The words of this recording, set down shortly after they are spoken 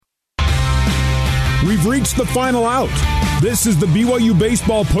We've reached the final out. This is the BYU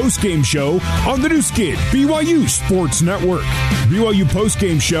Baseball Postgame Show on the new Skin, BYU Sports Network. BYU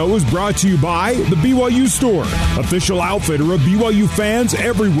Postgame Show is brought to you by the BYU Store, official outfitter of BYU fans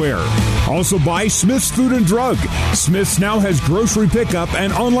everywhere. Also by Smith's Food and Drug. Smith's now has grocery pickup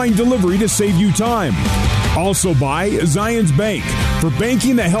and online delivery to save you time. Also by Zions Bank. For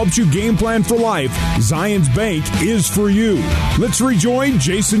banking that helps you game plan for life, Zions Bank is for you. Let's rejoin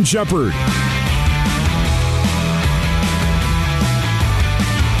Jason Shepard.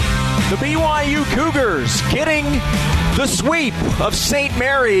 The BYU Cougars getting the sweep of St.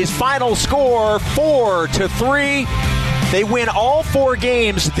 Mary's. Final score 4-3. They win all 4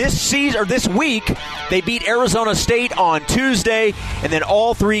 games this season or this week. They beat Arizona State on Tuesday, and then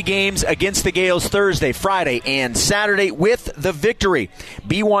all 3 games against the Gales Thursday, Friday, and Saturday with the victory.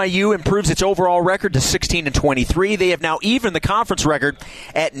 BYU improves its overall record to 16-23. They have now evened the conference record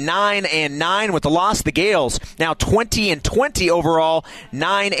at 9-9 with the loss. The Gales now 20-20 overall,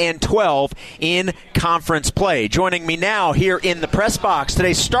 9-12 in conference play. Joining me now here in the press box,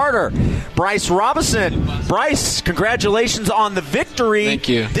 today's starter, Bryce Robison. Bryce, congratulations on the victory. Thank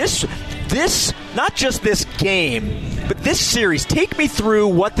you. This, not just this game, but this series. Take me through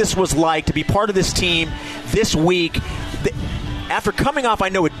what this was like to be part of this team this week. After coming off, I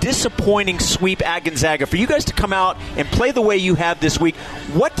know, a disappointing sweep at Gonzaga, for you guys to come out and play the way you have this week,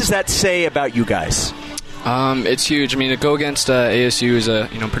 what does that say about you guys? It's huge. I mean, to go against ASU is a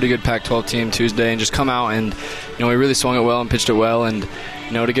pretty good Pac-12 team Tuesday, and just come out and we really swung it well and pitched it well, and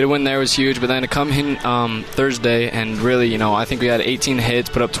to get a win there was huge. But then to come in Thursday and really, I think we had 18 hits,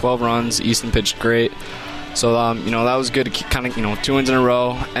 put up 12 runs. Easton pitched great. So, that was good to kind of, 2 wins in a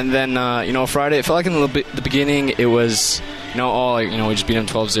row. And then, Friday, it felt like in the beginning it was, we just beat them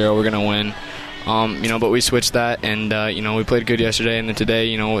 12-0, we're going to win. But we switched that, and, we played good yesterday. And then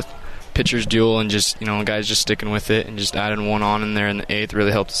today, with pitcher's duel and just, guys just sticking with it and just adding one on in there in the 8th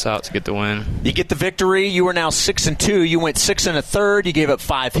really helped us out to get the win. You get the victory. You are now 6-2. You went 6 1/3. You gave up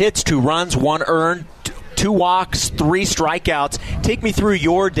 5 hits, 2 runs, 1 earned, 2 walks, 3 strikeouts. Take me through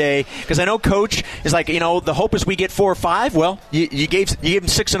your day, because I know Coach is like, the hope is we get 4 or 5. Well, you gave him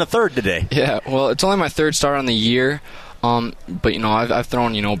 6 1/3 today. Yeah, well, it's only my 3rd start on the year. But I've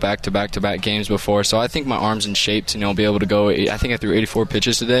thrown back-to-back games before, so I think my arm's in shape to be able to go. I think I threw 84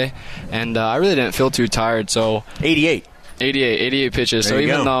 pitches today, and I really didn't feel too tired. So 88 pitches.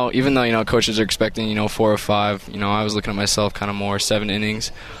 There so even though coaches are expecting 4 or 5, I was looking at myself kind of more 7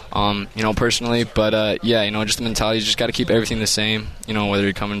 innings, personally. But just the mentality, you just got to keep everything the same. Whether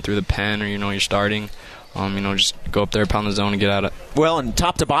you're coming through the pen or you're starting. Just go up there, pound the zone, and get at it. Well, and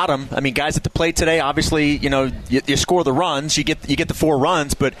top to bottom, guys at the plate today, obviously, you score the runs, you get the 4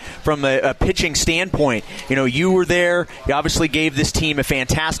 runs, but from a pitching standpoint, you were there, you obviously gave this team a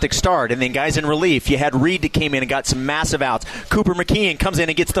fantastic start, and then guys in relief, you had Reed that came in and got some massive outs. Cooper McKeon comes in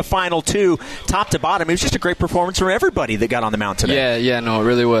and gets the final 2, top to bottom. It was just a great performance from everybody that got on the mound today. Yeah, it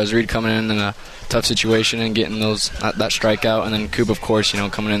really was. Reed coming in a tough situation and getting that strikeout, and then Coop, of course,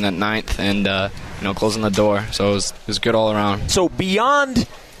 coming in that 9th and closing the door. So it was good all around. So beyond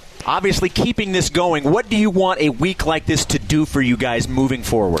obviously keeping this going, what do you want a week like this to do for you guys moving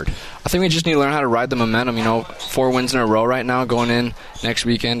forward? I think we just need to learn how to ride the momentum. 4 wins in a row right now, going in next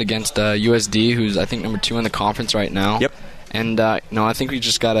weekend against USD, who's I think number 2 in the conference right now. Yep. And I think we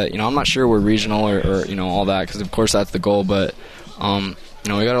just gotta. I'm not sure we're regional or all that, because of course that's the goal, but.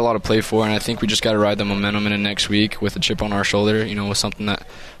 We got a lot to play for, and I think we just got to ride the momentum into next week with a chip on our shoulder, with something that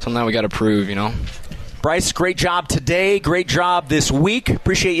we got to prove, Bryce, great job today. Great job this week.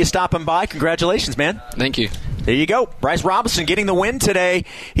 Appreciate you stopping by. Congratulations, man. Thank you. There you go. Bryce Robison getting the win today.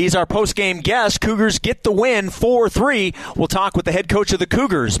 He's our post-game guest. Cougars get the win 4-3. We'll talk with the head coach of the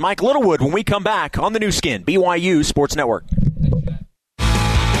Cougars, Mike Littlewood, when we come back on the new Skin, BYU Sports Network.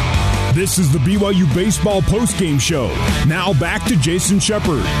 This is the BYU Baseball Postgame Show. Now back to Jason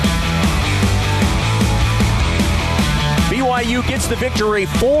Shepard. BYU gets the victory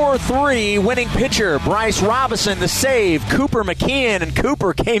 4-3. Winning pitcher Bryce Robison, the save. Cooper McKeon, and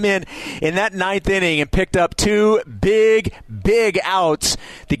Cooper came in that 9th inning and picked up 2 big outs.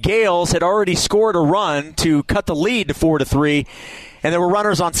 The Gales had already scored a run to cut the lead to 4-3. And there were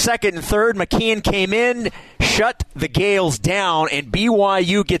runners on 2nd and 3rd. McKeon came in, shut the Gales down, and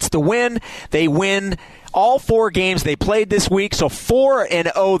BYU gets the win. They win all 4 games they played this week, so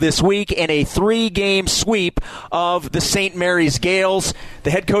 4-0 this week, and a 3-game sweep of the St. Mary's Gales.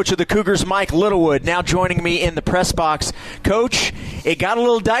 The head coach of the Cougars, Mike Littlewood, now joining me in the press box. Coach, it got a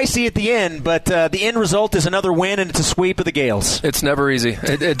little dicey at the end, but the end result is another win, and it's a sweep of the Gales. It's never easy.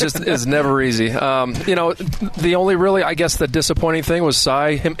 It just is never easy. The only really, I guess, the disappointing thing was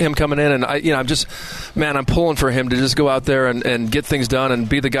Cy, him coming in, and I'm pulling for him to just go out there and get things done and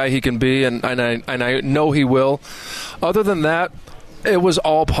be the guy he can be, and I know he will. Other than that, it was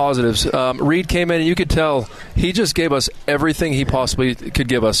all positives. Reed came in, and you could tell he just gave us everything he possibly could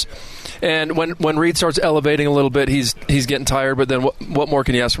give us. And when Reed starts elevating a little bit, he's getting tired. But then what more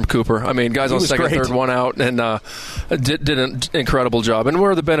can you ask from Cooper? I mean, guys on second, third, one out, and did an incredible job. And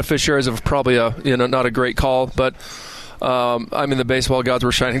we're the beneficiaries of probably not a great call, but. The baseball gods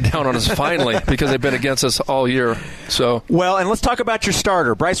were shining down on us finally because they've been against us all year. So well, and let's talk about your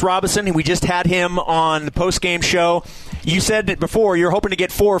starter, Bryce Robinson. We just had him on the post-game show. You said it before, you're hoping to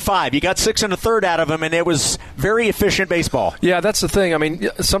get 4 or 5. You got 6 1/3 out of him, and it was very efficient baseball. Yeah, that's the thing. I mean,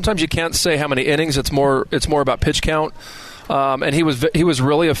 sometimes you can't say how many innings. It's more about pitch count. And he was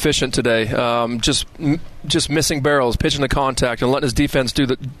really efficient today. Just missing barrels, pitching to contact, and letting his defense do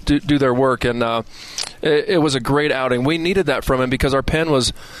their work. And it was a great outing. We needed that from him because our pen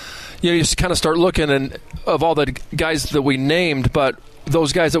was, you just kind of start looking and of all the guys that we named, but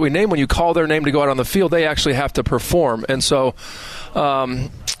those guys that we named, when you call their name to go out on the field, they actually have to perform. And so.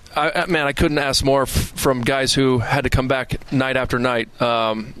 I couldn't ask more from guys who had to come back night after night,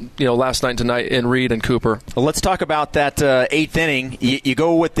 last night tonight in Reed and Cooper. Well, let's talk about that 8th inning. You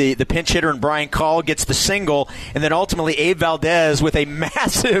go with the pinch hitter, and Brian Call gets the single, and then ultimately Abe Valdez with a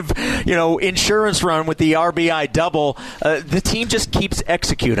massive, insurance run with the RBI double. The team just keeps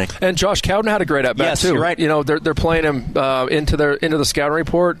executing. And Josh Cowden had a great at-bat, yes, too. You're right. They're playing him into the scouting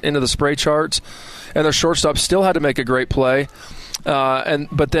report, into the spray charts, and their shortstop still had to make a great play.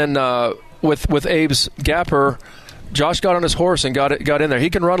 But then with Abe's gapper, Josh got on his horse and got in there. He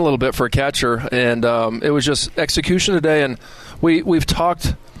can run a little bit for a catcher, and it was just execution today. And we've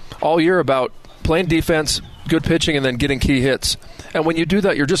talked all year about playing defense, good pitching, and then getting key hits. And when you do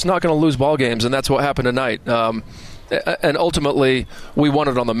that, you're just not going to lose ball games, and that's what happened tonight. And ultimately, we won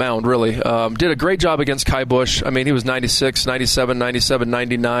it on the mound, really. Did a great job against Kai Bush. I mean, he was 96, 97, 97,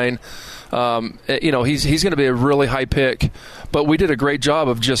 99. He's going to be a really high pick. But we did a great job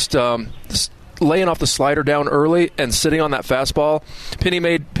of just laying off the slider down early and sitting on that fastball.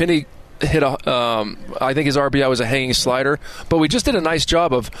 Penny hit I think his RBI was a hanging slider. But we just did a nice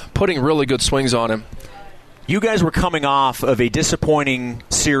job of putting really good swings on him. You guys were coming off of a disappointing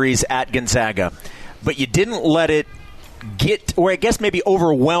series at Gonzaga, but you didn't let it get, or I guess maybe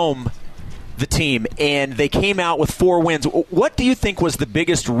overwhelm the team, and they came out with 4 wins. What do you think was the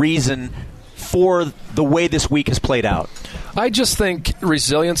biggest reason for the way this week has played out? I just think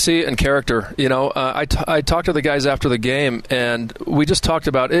resiliency and character. I talked to the guys after the game, and we just talked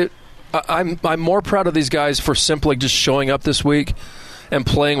about it. I'm more proud of these guys for simply just showing up this week and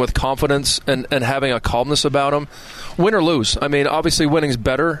playing with confidence and having a calmness about them. Win or lose. I mean, obviously winning's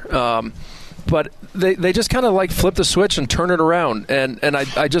better, but they just kind of flip the switch and turn it around. And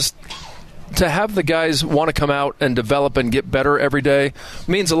I just, to have the guys want to come out and develop and get better every day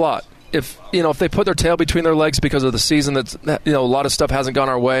means a lot. If they put their tail between their legs because of the season, that's a lot of stuff hasn't gone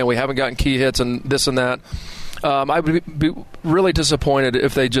our way and we haven't gotten key hits and this and that. I would be really disappointed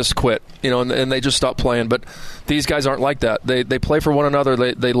if they just quit, and they just stop playing. But these guys aren't like that. They play for one another.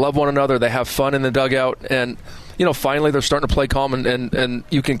 They love one another. They have fun in the dugout. And, finally they're starting to play calm, and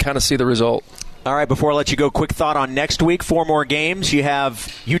you can kind of see the result. All right, before I let you go, quick thought on next week. 4 more games. You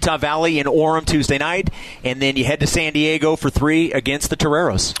have Utah Valley in Orem Tuesday night, and then you head to San Diego for 3 against the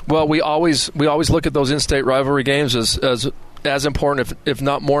Toreros. Well, we always look at those in-state rivalry games as important, if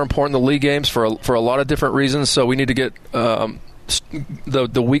not more important, than the league games for a lot of different reasons. So we need to get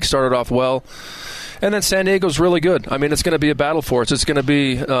the week started off well. And then San Diego's really good. I mean, it's going to be a battle for us. It's going to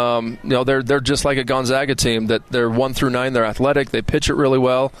be, they're just like a Gonzaga team that they're 1 through 9. They're athletic. They pitch it really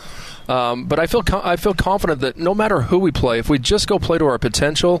well. But I feel confident that no matter who we play, if we just go play to our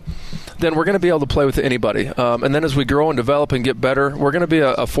potential, then we're going to be able to play with anybody. And then as we grow and develop and get better, we're going to be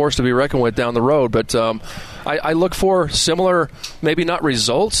a force to be reckoned with down the road. But I look for similar, maybe not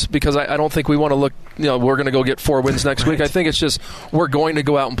results, because I don't think we want to look, we're going to go get 4 wins next week. I think it's just we're going to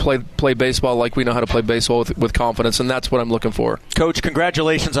go out and play baseball like we know how to play baseball with confidence, and that's what I'm looking for. Coach,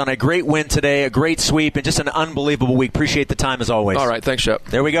 congratulations on a great win today, a great sweep, and just an unbelievable week. Appreciate the time as always. All right, thanks, Shep.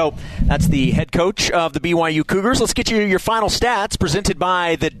 There we go. That's the head coach of the BYU Cougars. Let's get you your final stats presented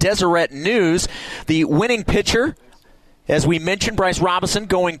by the Deseret News. The winning pitcher, as we mentioned, Bryce Robinson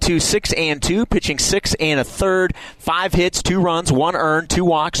going to 6-2, pitching 6 1/3, 5 hits, 2 runs, 1 earned, 2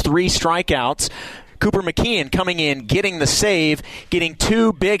 walks, 3 strikeouts. Cooper McKeon coming in, getting the save, getting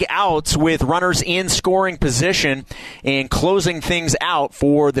 2 big outs with runners in scoring position, and closing things out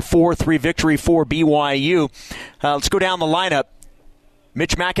for the 4-3 victory for BYU. Let's go down the lineup.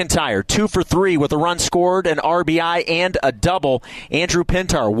 Mitch McIntyre, 2 for 3 with a run scored, an RBI, and a double. Andrew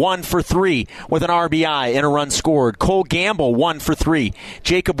Pintar, 1 for 3 with an RBI and a run scored. Cole Gamble, 1 for 3.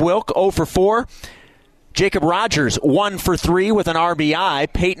 Jacob Wilk, 0 for 4. Jacob Rogers, 1 for 3 with an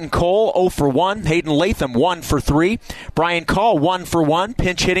RBI. Peyton Cole, 0 for 1. Hayden Latham, 1 for 3. Brian Call, 1 for 1.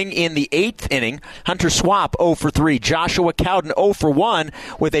 Pinch hitting in the 8th inning. Hunter Swap, 0 for 3. Joshua Cowden, 0 for 1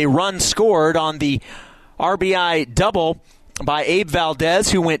 with a run scored on the RBI double by Abe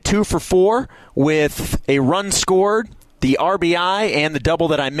Valdez, who went 2 for 4 with a run scored, the RBI, and the double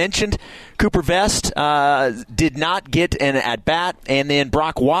that I mentioned. Cooper Vest did not get an at-bat, and then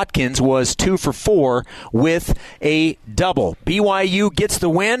Brock Watkins was 2 for 4 with a double. BYU gets the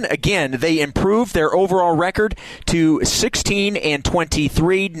win. Again, they improved their overall record to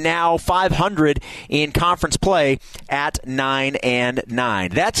 16-23, now 500 in conference play at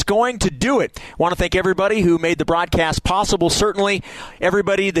 9-9. That's going to do it. I want to thank everybody who made the broadcast possible. Certainly,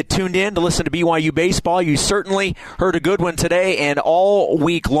 everybody that tuned in to listen to BYU baseball. You certainly heard a good one today and all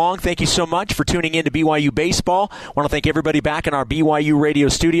week long. Thank you so much for tuning in to BYU baseball. I want to thank everybody back in our BYU radio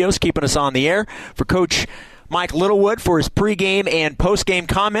studios, keeping us on the air. For Coach Mike Littlewood for his pregame and postgame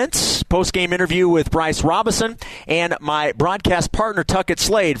comments, postgame interview with Bryce Robinson, and my broadcast partner Tuckett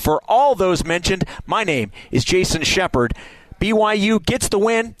Slade. For all those mentioned, my name is Jason Shepard. BYU gets the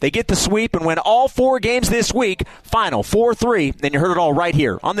win, they get the sweep, and win all 4 games this week. Final 4-3. Then you heard it all right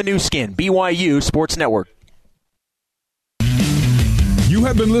here on the new skin, BYU Sports Network. You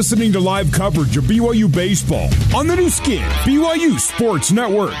have been listening to live coverage of BYU baseball on the new skin, BYU Sports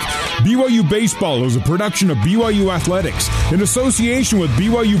Network. BYU Baseball is a production of BYU Athletics in association with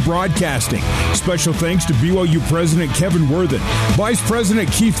BYU Broadcasting. Special thanks to BYU President Kevin Worthen, Vice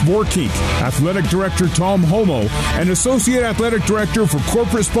President Keith Vorkink, Athletic Director Tom Homo, and Associate Athletic Director for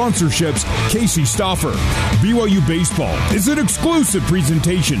Corporate Sponsorships, Casey Stauffer. BYU Baseball is an exclusive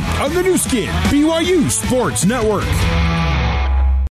presentation of the new skin, BYU Sports Network.